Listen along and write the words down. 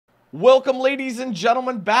Welcome, ladies and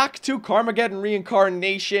gentlemen, back to Carmageddon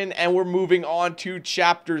Reincarnation, and we're moving on to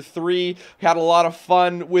Chapter 3. We had a lot of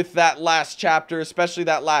fun with that last chapter, especially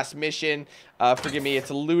that last mission. Forgive me, it's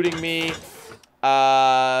eluding me.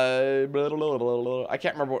 I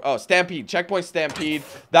can't remember what, oh, Stampede, Checkpoint Stampede.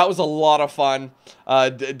 That was a lot of fun,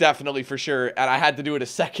 definitely for sure, and I had to do it a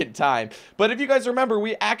second time. But if you guys remember,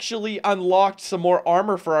 we actually unlocked some more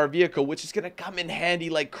armor for our vehicle, which is gonna come in handy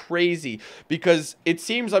like crazy, because it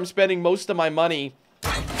seems I'm spending most of my money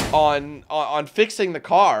on fixing the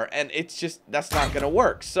car, and it's just, that's not gonna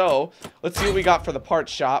work. So let's see what we got for the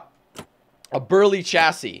parts shop. A burly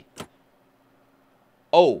chassis.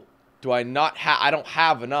 Oh, do I not have? I don't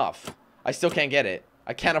have enough. I still can't get it.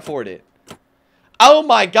 I can't afford it. Oh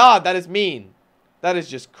my god, that is mean. That is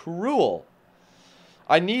just cruel.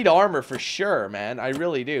 I need armor for sure, man. I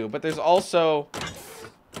really do. But there's also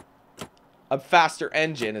a faster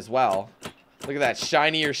engine as well. Look at that,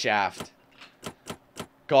 shinier shaft.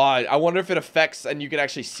 God, I wonder if it affects and you can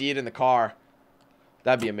actually see it in the car.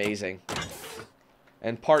 That'd be amazing.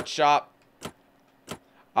 And part shop.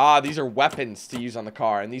 Ah, these are weapons to use on the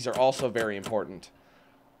car, and these are also very important.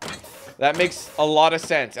 That makes a lot of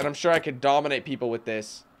sense, and I'm sure I could dominate people with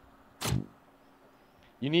this.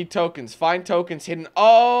 You need tokens. Find tokens hidden.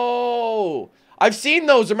 Oh! I've seen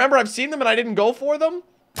those. Remember, I've seen them and I didn't go for them?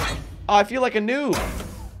 Oh, I feel like a noob.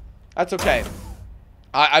 That's okay.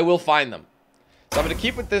 I will find them. So I'm going to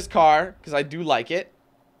keep with this car, because I do like it.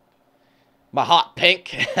 My hot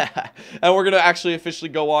pink. And we're going to actually officially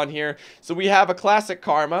go on here. So we have a classic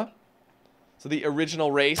Karma. So the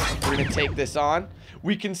original race. We're going to take this on.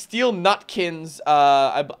 We can steal Nutkin's.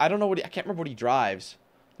 I don't know what I can't remember what he drives.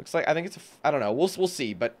 Looks like, I think it's I don't know. We'll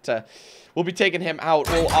see. But we'll be taking him out.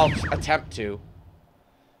 I'll attempt to.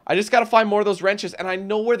 I just got to find more of those wrenches. And I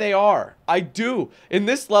know where they are. I do. In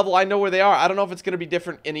this level, I know where they are. I don't know if it's going to be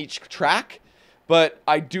different in each track. But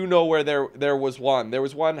I do know where there was one. There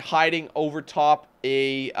was one hiding over top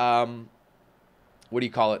a, what do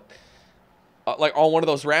you call it? Like on one of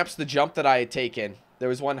those ramps, the jump that I had taken. There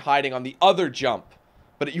was one hiding on the other jump.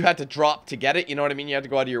 But you had to drop to get it, you know what I mean? You had to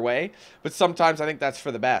go out of your way. But sometimes I think that's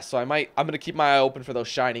for the best. So I'm going to keep my eye open for those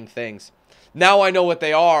shining things. Now I know what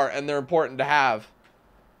they are, and they're important to have.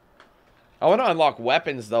 I want to unlock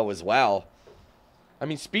weapons, though, as well. I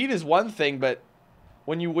mean, speed is one thing, but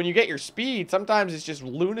when you get your speed, sometimes it's just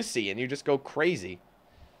lunacy and you just go crazy.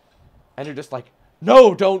 And you're just like,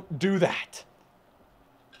 no, don't do that.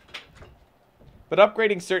 But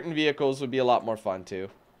upgrading certain vehicles would be a lot more fun too.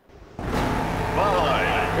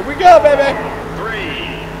 5, here we go, baby. 3,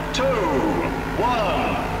 2, 1,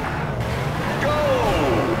 go!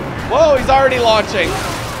 Whoa, he's already launching.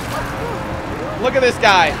 Look at this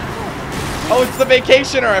guy. Oh, it's the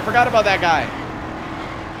vacationer. I forgot about that guy.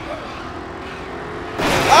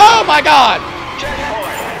 Oh my god! Checkpoint.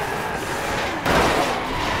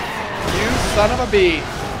 You son of a bee.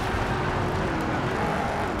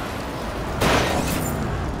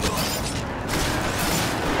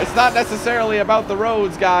 It's not necessarily about the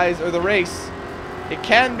roads, guys, or the race. It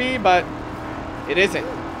can be, but it isn't.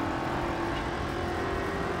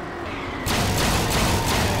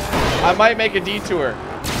 I might make a detour.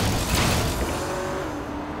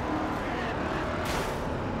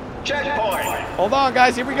 Checkpoint. Hold on,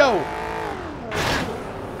 guys. Here we go.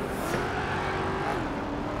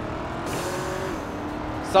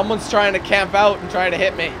 Someone's trying to camp out and try to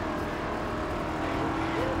hit me.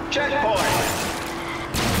 Checkpoint.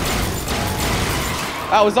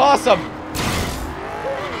 That was awesome.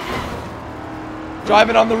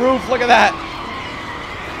 Driving on the roof. Look at that.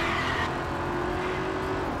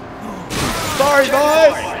 Sorry,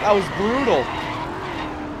 boys. That was brutal.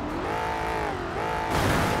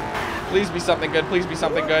 Please be something good. Please be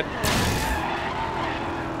something good.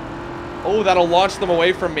 Oh, that'll launch them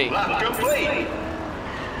away from me. Lap complete.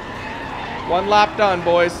 One lap done,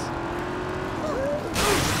 boys.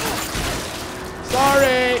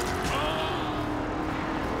 Sorry.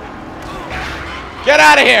 Get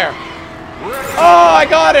out of here. Oh, I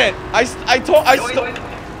got it.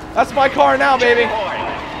 That's my car now, baby.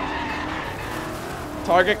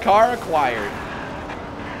 Target car acquired.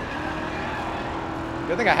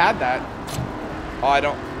 Good thing I had that. Oh, I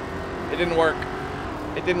don't. It didn't work.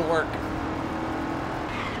 It didn't work.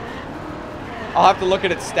 I'll have to look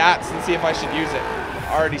at its stats and see if I should use it.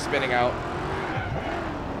 Already spinning out.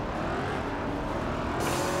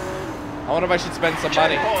 I wonder if I should spend some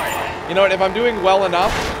money. You know what? If I'm doing well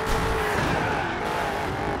enough.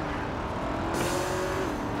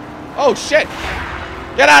 Oh, shit.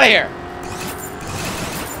 Get out of here.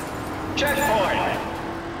 Checkpoint.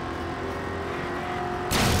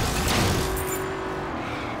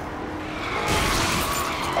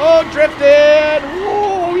 Oh, drifted.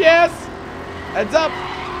 Woo, yes. Heads up.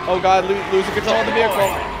 Oh, God, losing control of the vehicle.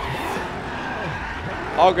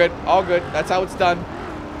 All good. All good. That's how it's done.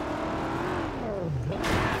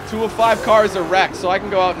 2 of 5 cars are wrecked, so I can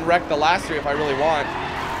go out and wreck the last 3 if I really want.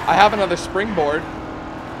 I have another springboard.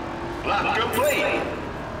 Lap complete.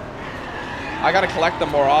 I gotta collect them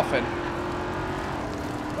more often.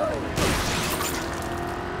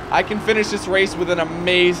 I can finish this race with an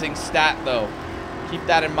amazing stat, though. Keep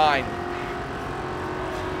that in mind.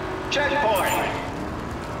 Checkpoint.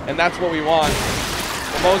 And that's what we want.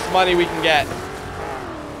 The most money we can get.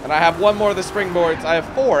 And I have 1 more of the springboards. I have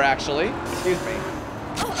 4, actually. Excuse me.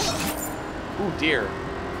 Ooh, dear.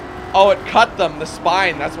 Oh, it cut them. The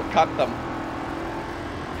spine. That's what cut them.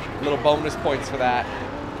 Little bonus points for that.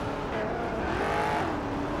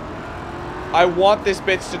 I want this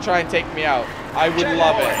bitch to try and take me out. I would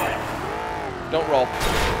love it. Don't roll.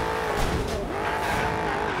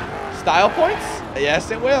 Style points?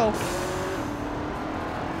 Yes, it will.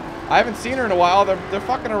 I haven't seen her in a while. They're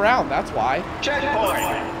fucking around. That's why.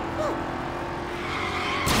 Checkpoint.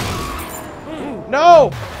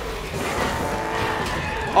 No!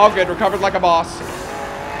 All good. Recovered like a boss.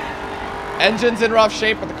 Engine's in rough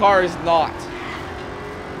shape, but the car is not.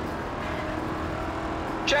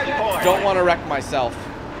 Checkpoint. Don't want to wreck myself.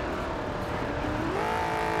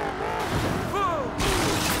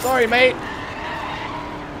 Sorry, mate.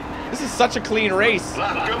 This is such a clean race.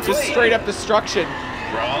 Just straight up destruction.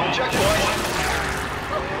 Wrong checkpoint.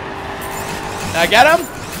 Did I get him?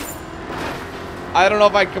 I don't know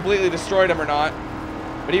if I completely destroyed him or not.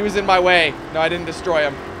 But he was in my way. No, I didn't destroy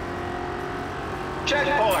him.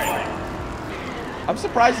 Checkpoint. I'm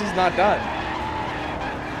surprised he's not done.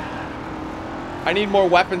 I need more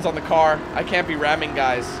weapons on the car. I can't be ramming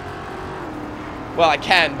guys. Well, I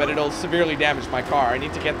can, but it'll severely damage my car. I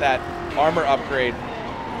need to get that armor upgrade.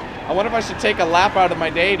 I wonder if I should take a lap out of my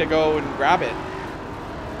day to go and grab it.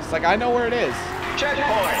 It's like, I know where it is.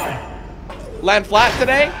 Checkpoint. Land flat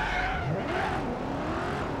today?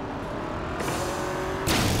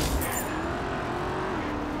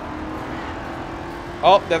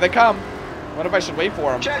 Oh, there they come. What if I should wait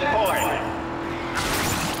for them? Checkpoint.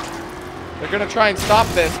 They're gonna try and stop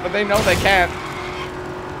this, but they know they can't.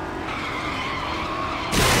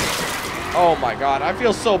 Oh my god, I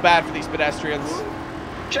feel so bad for these pedestrians.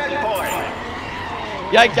 Checkpoint.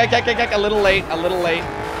 Yike, yike, yike, yike, yike. A little late, a little late.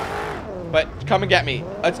 But come and get me.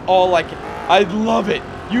 That's all like it. I'd love it.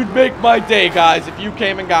 You'd make my day, guys, if you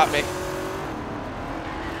came and got me.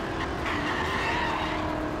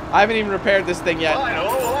 I haven't even repaired this thing yet. Final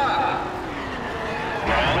lap.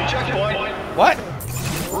 Wrong checkpoint. What?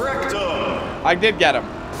 Rectum. I did get him.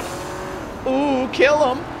 Ooh,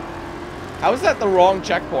 kill him. How is that the wrong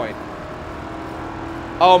checkpoint?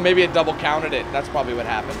 Oh, maybe it double counted it. That's probably what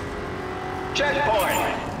happened.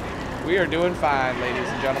 Checkpoint. We are doing fine, ladies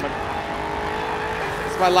and gentlemen.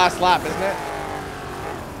 It's my last lap, isn't it?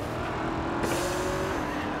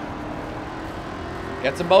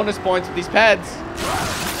 Get some bonus points with these peds.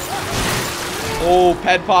 Oh,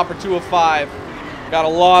 ped popper 2 of 5. Got a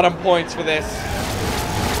lot of points for this.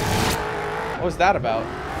 What was that about?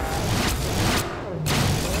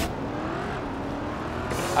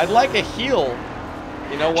 I'd like a heal.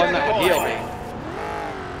 You know, one that would heal me.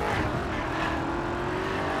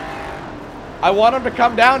 I want him to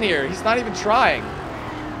come down here. He's not even trying.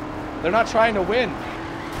 They're not trying to win.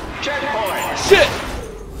 Checkpoint. Shit!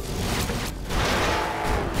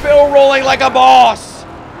 Bill rolling like a boss.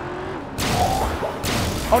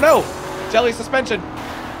 Oh no! Jelly suspension.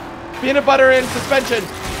 Peanut butter in suspension.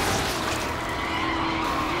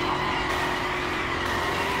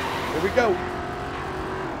 Here we go.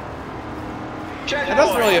 It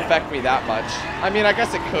doesn't really affect me that much. I mean, I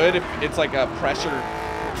guess it could if it's like a pressure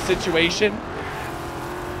situation.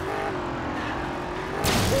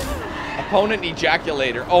 Opponent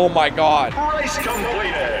ejaculator. Oh my god. Race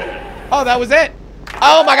completed. Oh, that was it.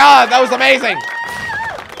 Oh my god, that was amazing.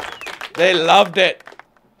 They loved it.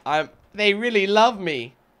 They really love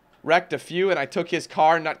me. Wrecked a few and I took his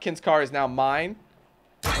car. Nutkin's car is now mine.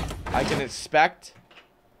 I can inspect.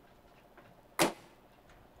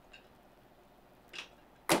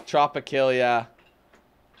 Tropical, yeah.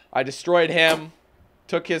 I destroyed him.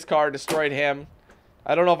 Took his car, destroyed him.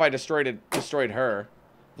 I don't know if I destroyed her.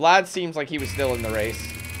 Vlad seems like he was still in the race.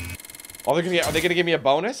 Oh, are they gonna give me a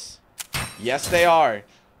bonus? Yes, they are.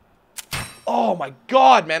 Oh my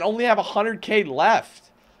god, man. Only have 100K left.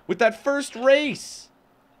 With that first race.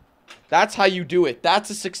 That's how you do it. That's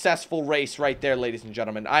a successful race right there, ladies and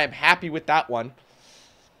gentlemen. I am happy with that one.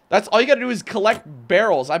 That's all you gotta do is collect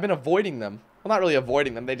barrels. I've been avoiding them. Well, not really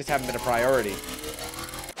avoiding them. They just haven't been a priority.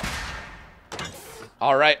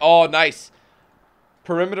 All right. Oh, nice.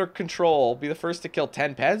 Perimeter control. Be the first to kill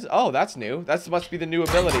 10 peds. Oh, that's new. That must be the new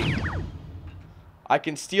ability. I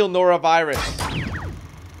can steal norovirus.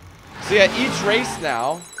 So yeah, each race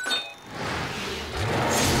now.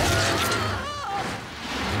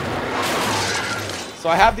 So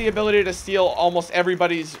I have the ability to steal almost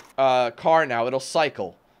everybody's car now. It'll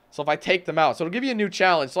cycle. So if I take them out. So it'll give you a new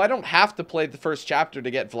challenge. So I don't have to play the first chapter to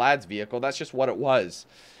get Vlad's vehicle. That's just what it was.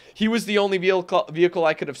 He was the only vehicle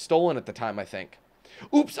I could have stolen at the time, I think.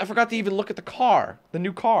 Oops, I forgot to even look at the car. The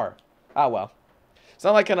new car. Ah, well. It's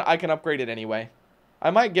not like I can upgrade it anyway. I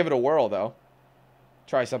might give it a whirl, though.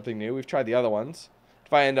 Try something new. We've tried the other ones.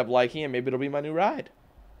 If I end up liking it, maybe it'll be my new ride.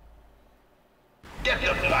 Get the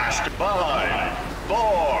bastard. 5,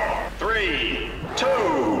 4, 3, 2,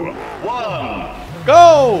 1.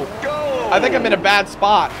 Go! Go! I think I'm in a bad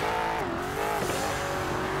spot.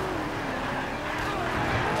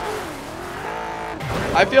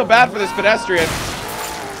 I feel bad for this pedestrian.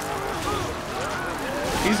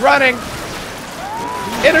 He's running.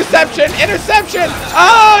 Interception! Interception!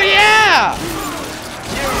 Oh, yeah!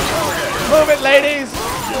 Move it, ladies.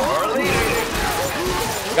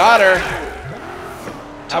 Got her.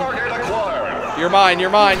 Target acquired. You're mine, you're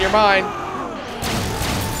mine, you're mine.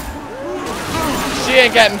 She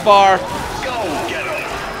ain't getting far. Go get her.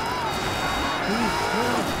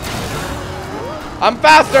 I'm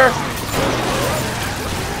faster.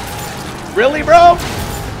 Really, bro?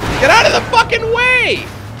 Get out of the fucking way.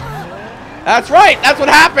 That's right. That's what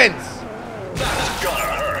happens. That's gonna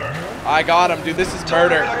hurt. I got him, dude. This is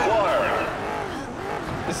murder. Target acquired.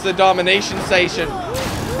 This is a domination station.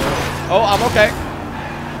 Oh, I'm okay.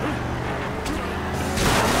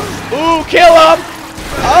 Ooh, kill him.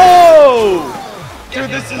 Oh. Dude,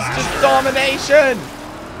 this is just domination.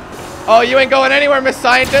 Oh, you ain't going anywhere, Miss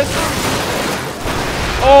Scientist.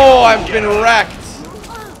 Oh, I've been wrecked.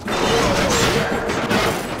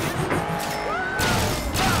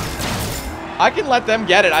 I can let them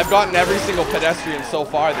get it. I've gotten every single pedestrian so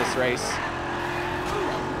far this race.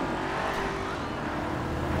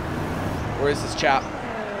 Where is this chap?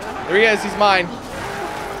 There he is. He's mine.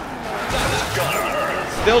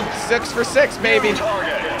 Still 6 for 6, baby.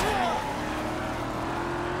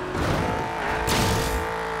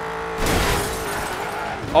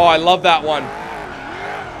 Oh, I love that one.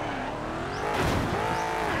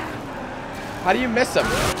 How do you miss him?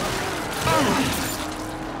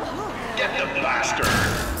 Get the bastard.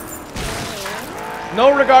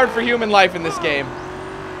 No regard for human life in this game.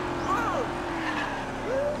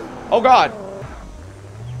 Oh, God.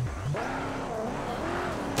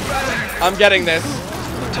 I'm getting this.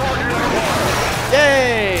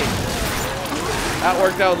 Yay! That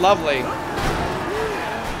worked out lovely.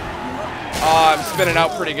 Oh, I'm spinning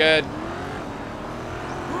out pretty good.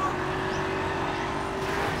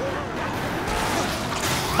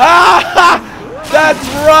 Ha! That's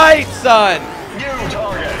right, son. New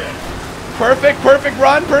target. Perfect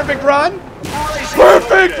run, perfect run.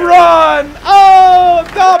 Perfect run! Oh,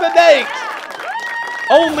 dominate!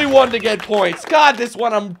 Only one to get points. God, this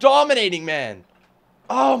one I'm dominating, man.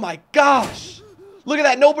 Oh my gosh. Look at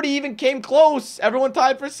that. Nobody even came close. Everyone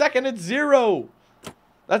tied for second at 0.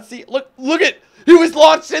 That's the look at he was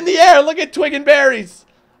launched in the air. Look at Twig and Berries.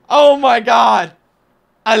 Oh my god.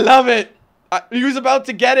 I love it. He was about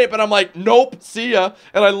to get it, but I'm like, nope, see ya.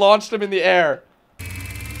 And I launched him in the air.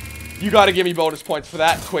 You gotta give me bonus points for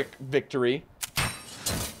that quick victory.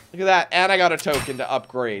 Look at that. And I got a token to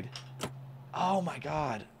upgrade. Oh my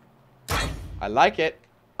god. I like it.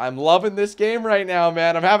 I'm loving this game right now,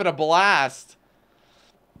 man. I'm having a blast.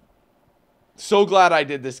 So glad I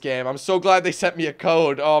did this game. I'm so glad they sent me a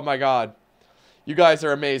code. Oh my god. You guys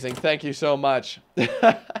are amazing. Thank you so much.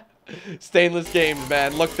 Stainless Games,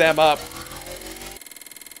 man. Look them up.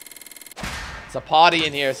 It's a potty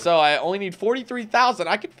in here. So I only need 43,000.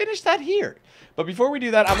 I can finish that here. But before we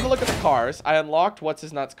do that, I'm going to look at the cars. I unlocked What's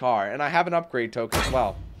His Nuts car. And I have an upgrade token as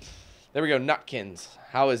well. There we go. Nutkins.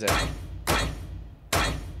 How is it?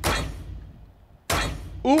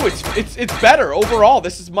 Ooh, it's better overall.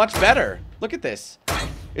 This is much better. Look at this.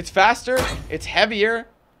 It's faster. It's heavier.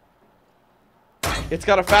 It's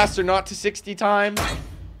got a faster 0 to 60 time.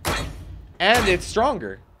 And it's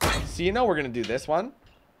stronger. So you know we're going to do this one.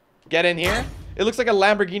 Get in here. It looks like a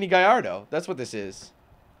Lamborghini Gallardo. That's what this is.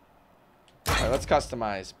 Alright, let's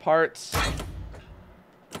customize. Parts.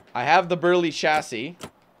 I have the Burley chassis.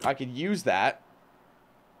 I could use that.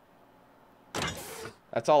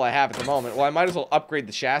 That's all I have at the moment. Well, I might as well upgrade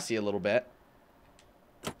the chassis a little bit.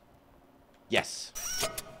 Yes.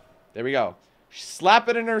 There we go. Slap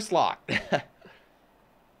it in her slot.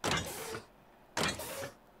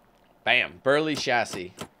 Bam. Burly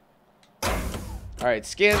chassis. Alright,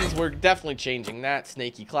 skins. We're definitely changing that.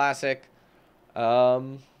 Snaky classic.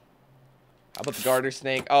 How about the garter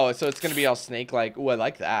snake? Oh, so it's going to be all snake-like. Ooh, I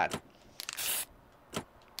like that.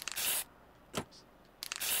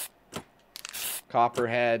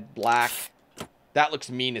 Copperhead. Black. That looks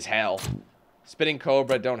mean as hell. Spitting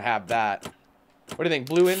cobra. Don't have that. What do you think?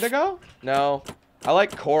 Blue indigo? No. I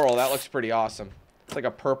like coral. That looks pretty awesome. It's like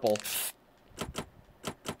a purple.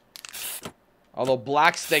 Although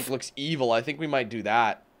black snake looks evil. I think we might do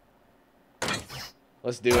that.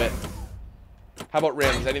 Let's do it. How about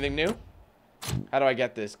rims? Anything new? How do I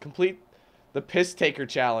get this? Complete the piss taker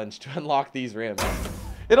challenge to unlock these rims.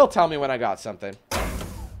 It'll tell me when I got something.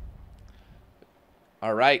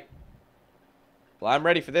 Alright. Well, I'm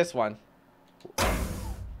ready for this one. Is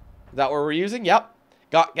that what we're using? Yep.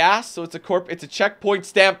 Got gas, so it's a checkpoint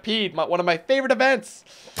stampede, one of my favorite events.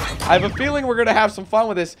 I have a feeling we're gonna have some fun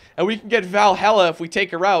with this, and we can get Valhalla if we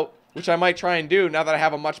take her out, which I might try and do now that I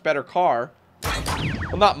have a much better car.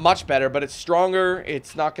 Well, not much better, but it's stronger.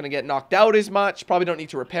 It's not gonna get knocked out as much. Probably don't need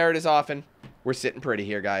to repair it as often. We're sitting pretty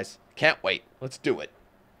here, guys. Can't wait. Let's do it.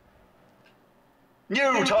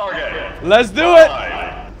 New target. Let's do it.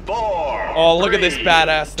 5, 4. Oh, look at this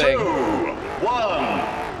badass thing. 2,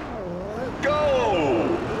 1.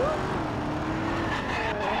 Go.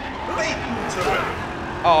 Leap to it.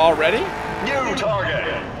 Oh, already? New target.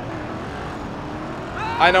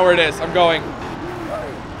 I know where it is. I'm going.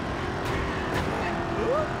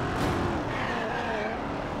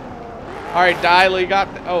 Alright, Diley got...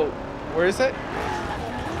 Oh, where is it?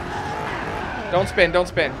 Don't spin, don't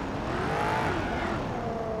spin.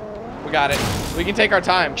 We got it. We can take our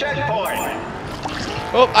time. Checkpoint.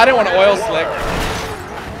 Oh, I didn't want to oil slick.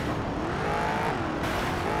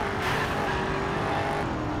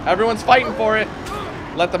 Everyone's fighting for it.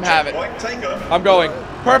 Let them have it. I'm going.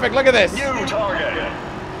 Perfect, look at this. New target.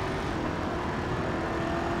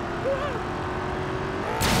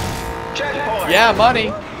 Checkpoint. Yeah,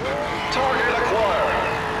 money. Target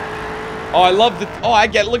acquired. Oh, I love the... Oh, I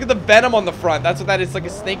get... Look at the venom on the front. That's what that is, like a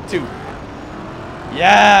snake tooth.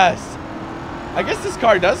 Yes. I guess this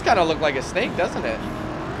car does kind of look like a snake, doesn't it?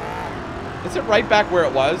 Is it right back where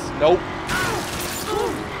it was? Nope.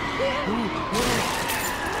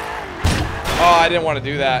 Oh, I didn't want to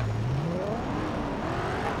do that.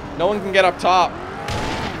 No one can get up top.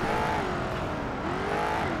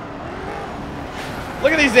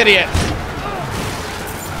 Look at these idiots.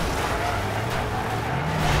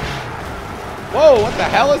 Whoa, what the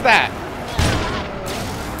hell is that?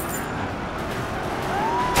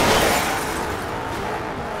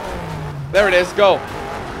 There it is, go.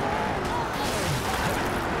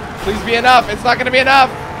 Please be enough. It's not going to be enough.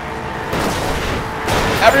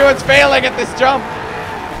 Everyone's failing at this jump.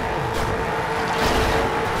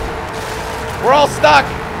 We're all stuck.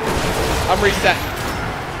 I'm reset.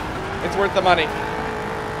 It's worth the money.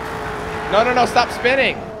 No, no, no, stop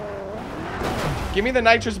spinning. Give me the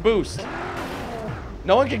nitrous boost.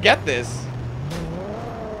 No one can get this.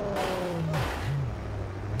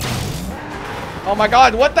 Oh my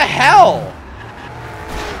god, what the hell?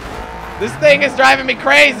 This thing is driving me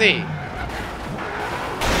crazy.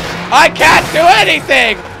 I can't do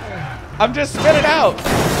anything. I'm just spinning out.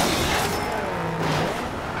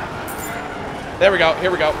 There we go, here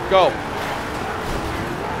we go, go.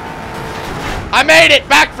 I made it,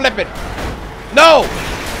 backflipping. No.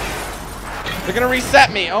 They're gonna reset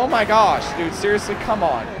me. Oh my gosh, dude, seriously, come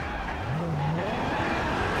on.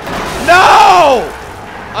 No!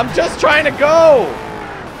 I'm just trying to go.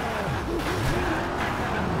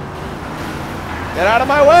 Get out of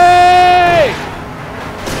my way!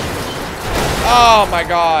 Oh my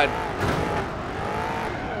god.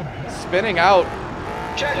 Spinning out.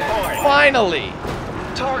 Checkpoint. Finally.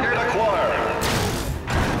 Target acquired.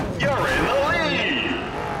 You're in the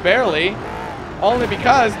lead. Barely. Only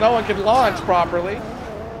because no one can launch properly.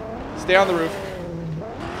 Stay on the roof.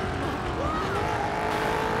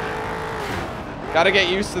 Gotta get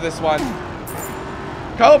used to this one.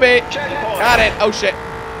 Kobe! Checkpoint. Got it. Oh shit.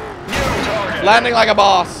 New target. Landing like a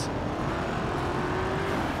boss.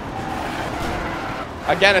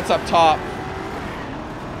 Again, it's up top.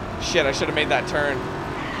 Shit, I should have made that turn.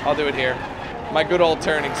 I'll do it here. My good old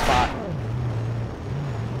turning spot.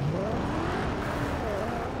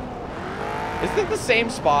 Isn't it the same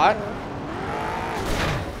spot?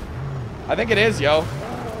 I think it is, yo.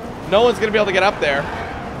 No one's gonna be able to get up there.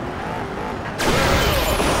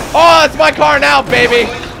 Oh, it's my car now, baby!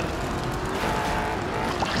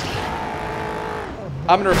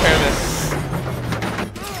 I'm gonna repair this.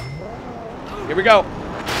 Here we go.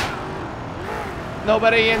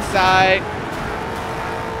 Nobody inside.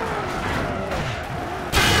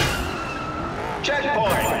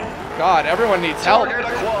 God, everyone needs help.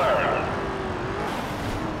 Target acquired.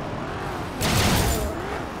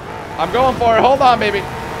 I'm going for it. Hold on, baby.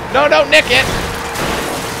 No, don't nick it.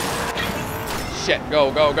 Shit,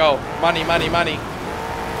 go, go, go. Money, money, money.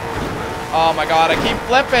 Oh my God, I keep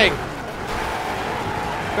flipping.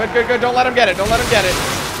 Good, good, good. Don't let him get it. Don't let him get it.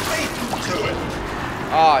 To it.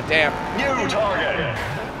 Oh, damn. New target.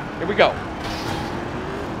 Here we go.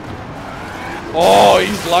 Oh,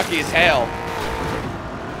 he's lucky as hell.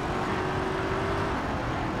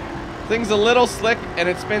 Thing's a little slick and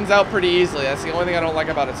it spins out pretty easily. That's the only thing I don't like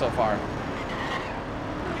about it so far.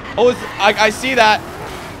 Oh, I see that.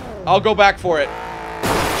 I'll go back for it.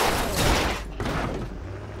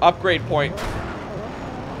 Upgrade point.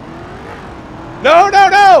 No, no,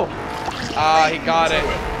 no! Ah, he got it.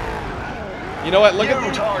 You know what? Look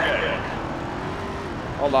at... target.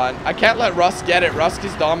 Hold on. I can't let Russ get it. Russ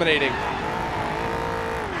is dominating.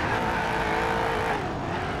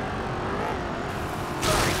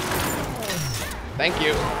 Thank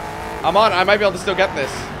you. I'm on. I might be able to still get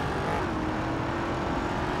this.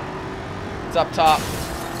 It's up top.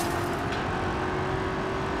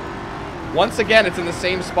 Once again, it's in the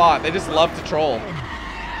same spot. They just love to troll.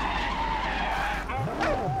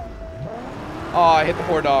 Oh, I hit the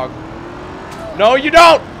poor dog. No, you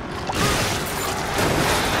don't!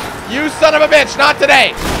 You son of a bitch, not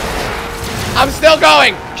today! I'm still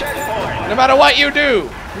going! Checkpoint. No matter what you do!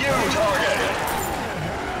 New target.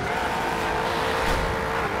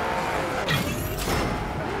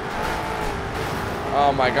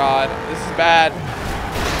 Oh my God, this is bad.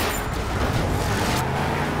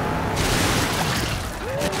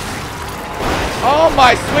 Oh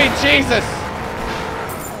my sweet Jesus!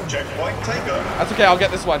 Checkpoint taken. That's okay, I'll get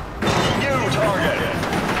this one. New target.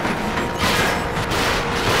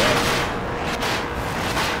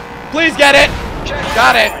 Please get it! Checkpoint.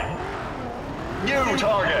 Got it! New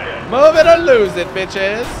target. Move it or lose it,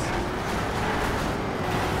 bitches.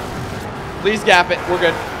 Please gap it, we're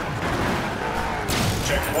good.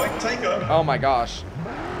 Checkpoint taken. Oh my gosh.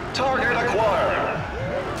 Target acquired.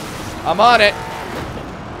 I'm on it.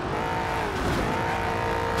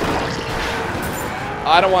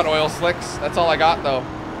 I don't want oil slicks. That's all I got, though.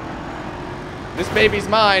 This baby's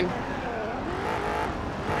mine.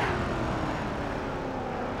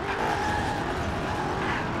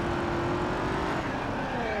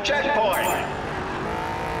 Checkpoint.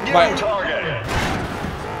 New Right. target.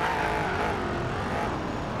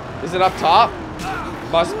 Is it up top?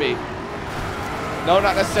 Must be. No,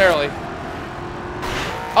 not necessarily.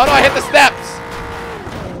 Oh no, I hit the steps.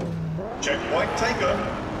 Checkpoint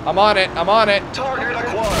taken. I'm on it. I'm on it. Target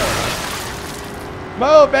acquired.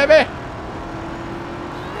 Move, baby.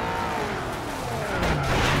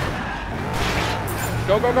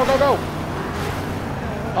 Go, go, go, go, go.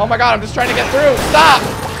 Oh my God, I'm just trying to get through. Stop.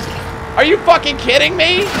 Are you fucking kidding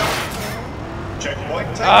me? Checkpoint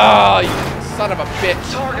taken. Oh, you son of a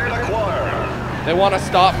bitch. Target acquired. They want to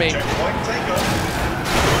stop me. Checkpoint taken.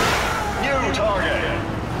 New target.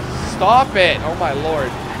 Stop it. Oh my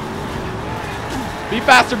Lord. Be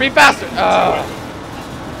faster, be faster. Oh.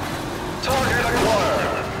 Target acquired.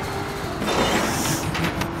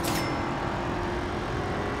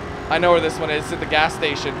 I know where this one is. It's at the gas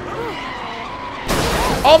station.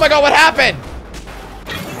 Oh my God, what happened?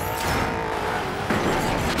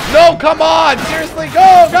 No, come on. Seriously,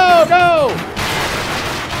 go, go, go.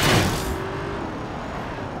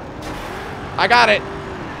 I got it.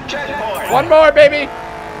 Checkpoint. One more, baby.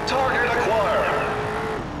 Target acquired.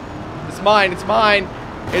 It's mine. It's mine.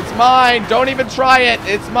 It's mine. Don't even try it.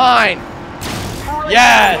 It's mine.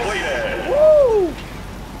 Yes. Completed. Woo.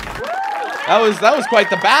 That was quite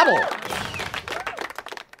the battle.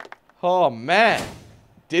 Oh man.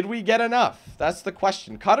 Did we get enough? That's the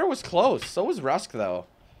question. Cutter was close. So was Rusk though.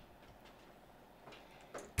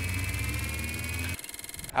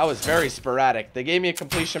 That was very sporadic. They gave me a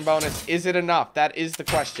completion bonus. Is it enough? That is the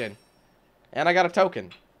question. And I got a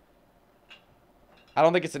token. I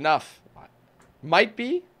don't think it's enough. Might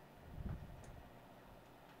be.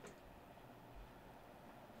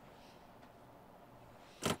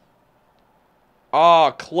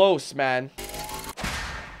 Oh, close, man.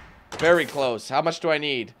 Very close. How much do I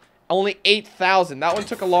need? Only 8,000. That one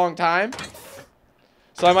took a long time.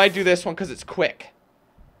 So I might do this one because it's quick.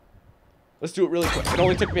 Let's do it really quick. It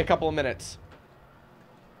only took me a couple of minutes.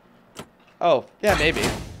 Oh, yeah, maybe.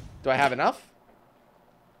 Do I have enough?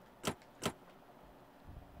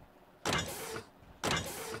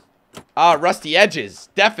 Ah, rusty edges.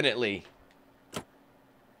 Definitely.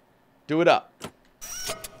 Do it up.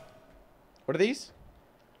 What are these?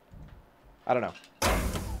 I don't know.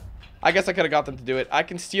 I guess I could have got them to do it. I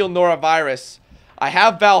can steal Norovirus. I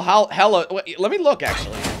have Valhalla. Wait, let me look,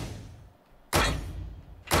 actually.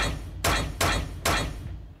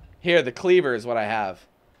 Here, the cleaver is what I have.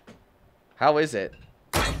 How is it?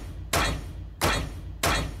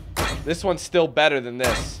 This one's still better than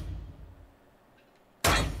this.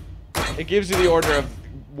 It gives you the order of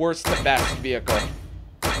worst to best vehicle.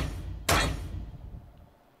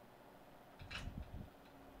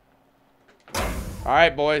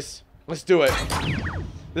 Alright, boys. Let's do it.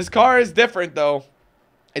 This car is different, though.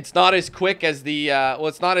 It's not as quick as the, well,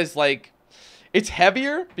 it's not as, like... It's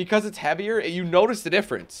heavier. Because it's heavier, you notice the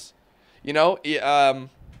difference. You know?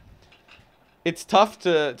 It's tough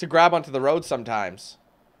to grab onto the road sometimes.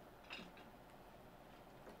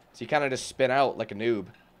 So you kind of just spin out like a noob.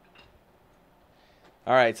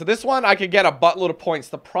 Alright, so this one I could get a buttload of points.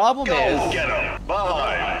 The problem is... Get 'em.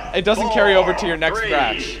 5, it doesn't carry over to your next 3,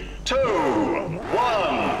 scratch. 2,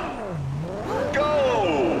 1, go!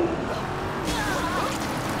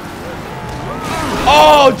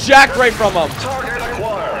 Oh, jacked right from him. Target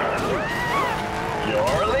acquired.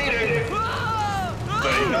 You're leading.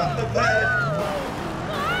 They got the pet.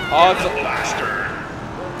 Oh, it's a Bastard.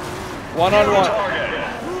 one-on-one. Target.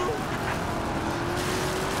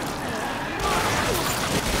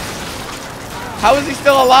 How is he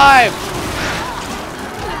still alive?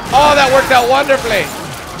 Oh, that worked out wonderfully.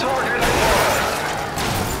 Target acquired.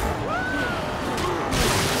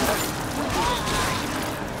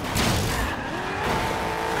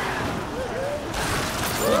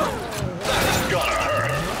 That's gonna hurt.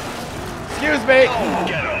 Excuse me.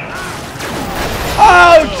 Get him.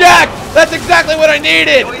 Oh, Jack! That's exactly what I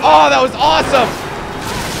needed. Oh, that was awesome.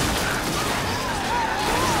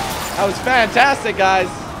 That was fantastic, guys.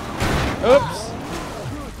 Oops.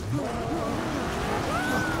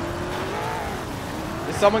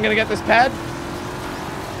 Is someone gonna get this pad?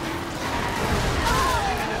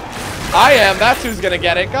 I am. That's who's gonna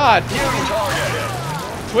get it. God. New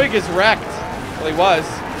target. Twig is wrecked. Well, he was.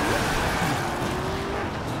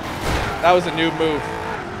 That was a noob move.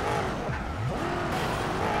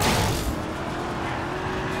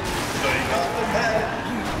 They got the pet.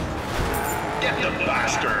 Get the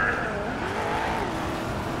bastard.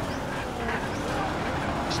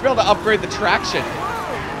 You should be able to upgrade the traction.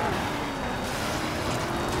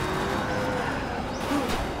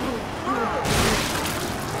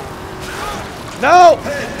 No!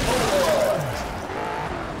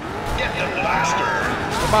 Get the bastard.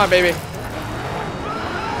 Come on, baby.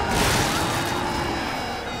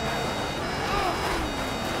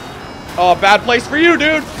 Oh, bad place for you,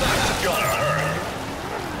 dude. That's gonna hurt.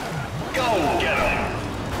 Go get him.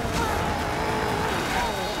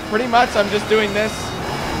 Pretty much, I'm just doing this.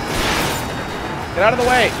 Get out of the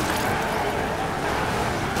way.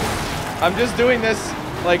 I'm just doing this,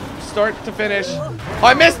 like, start to finish. Oh,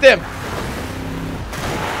 I missed him.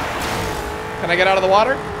 Can I get out of the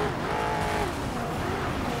water?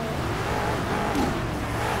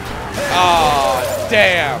 Oh,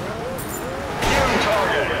 damn. New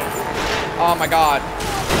target. Oh my god.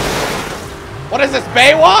 What is this,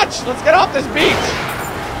 Baywatch? Let's get off this beach.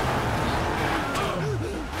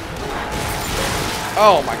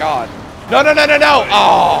 Oh my god. No, no, no, no, no.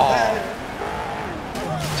 Oh.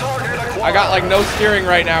 Target acquired. I got like no steering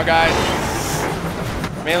right now, guys.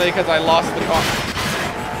 Mainly because I lost the car.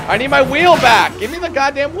 I need my wheel back. Give me the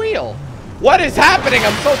goddamn wheel. What is happening?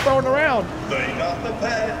 I'm so thrown around. They got the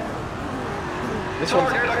pet. This one's...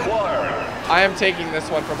 Target acquired. I am taking this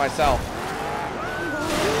one for myself.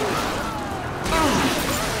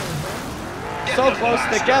 Get So the close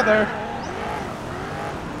bastard. together.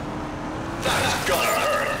 That's gonna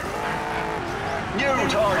hurt. New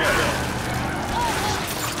target.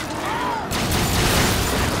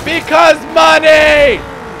 Because money!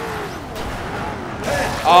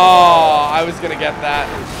 Oh, I was gonna get that.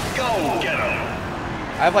 Go get him.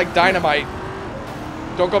 I have like dynamite.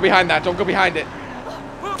 Don't go behind that. Don't go behind it.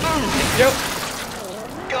 Yep.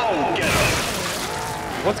 Go get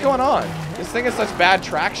him. What's going on? This thing has such bad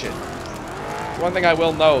traction. It's one thing I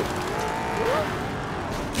will note.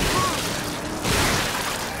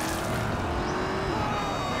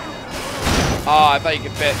 Oh, I thought you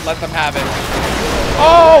could fit. Let them have it.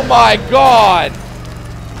 Oh my god!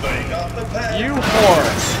 They got the pet. You whore.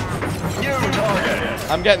 New target.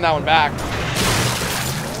 I'm getting that one back.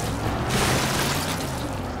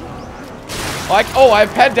 Like, oh, I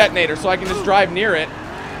have ped detonator, so I can just drive near it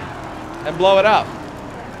and blow it up.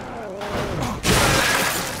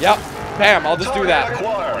 Yep. Bam, I'll just do that.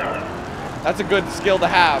 Acquired. That's a good skill to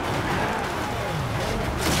have.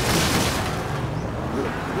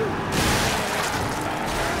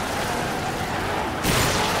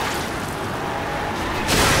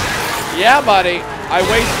 Yeah, buddy. I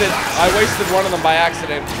wasted one of them by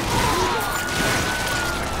accident.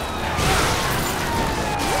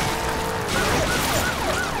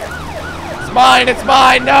 It's mine, it's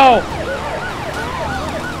mine, no!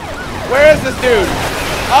 Where is this dude?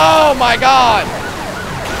 Oh my god!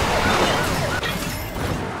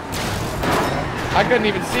 I couldn't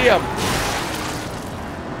even see him.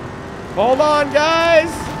 Hold on, guys!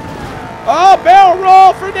 Oh, barrel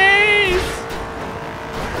roll for these!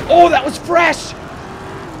 Oh, that was fresh!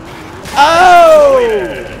 Oh!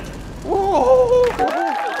 Whoa.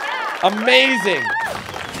 Amazing!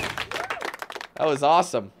 That was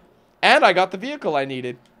awesome. And I got the vehicle I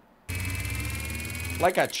needed.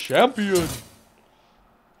 Like a champion.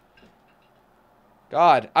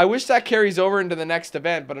 God, I wish that carries over into the next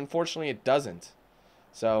event, but unfortunately it doesn't.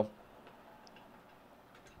 So,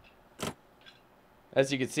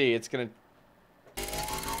 as you can see, it's gonna...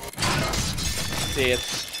 See,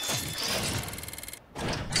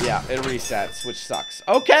 yeah, it resets, which sucks.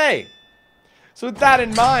 Okay! So with that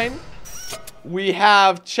in mind, we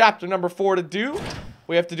have chapter number 4 to do.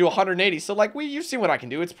 We have to do 180. So, like, you've seen what I can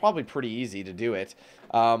do. It's probably pretty easy to do it.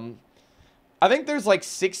 I think there's, like,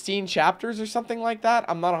 16 chapters or something like that.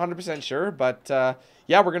 I'm not 100% sure, but,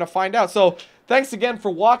 yeah, we're going to find out. So, thanks again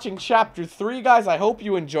for watching Chapter 3, guys. I hope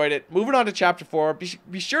you enjoyed it. Moving on to Chapter 4.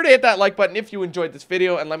 Be sure to hit that like button if you enjoyed this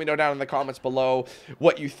video, and let me know down in the comments below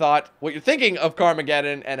what you thought, what you're thinking of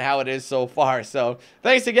Carmageddon, and how it is so far. So,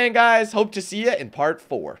 thanks again, guys. Hope to see you in Part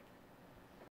 4.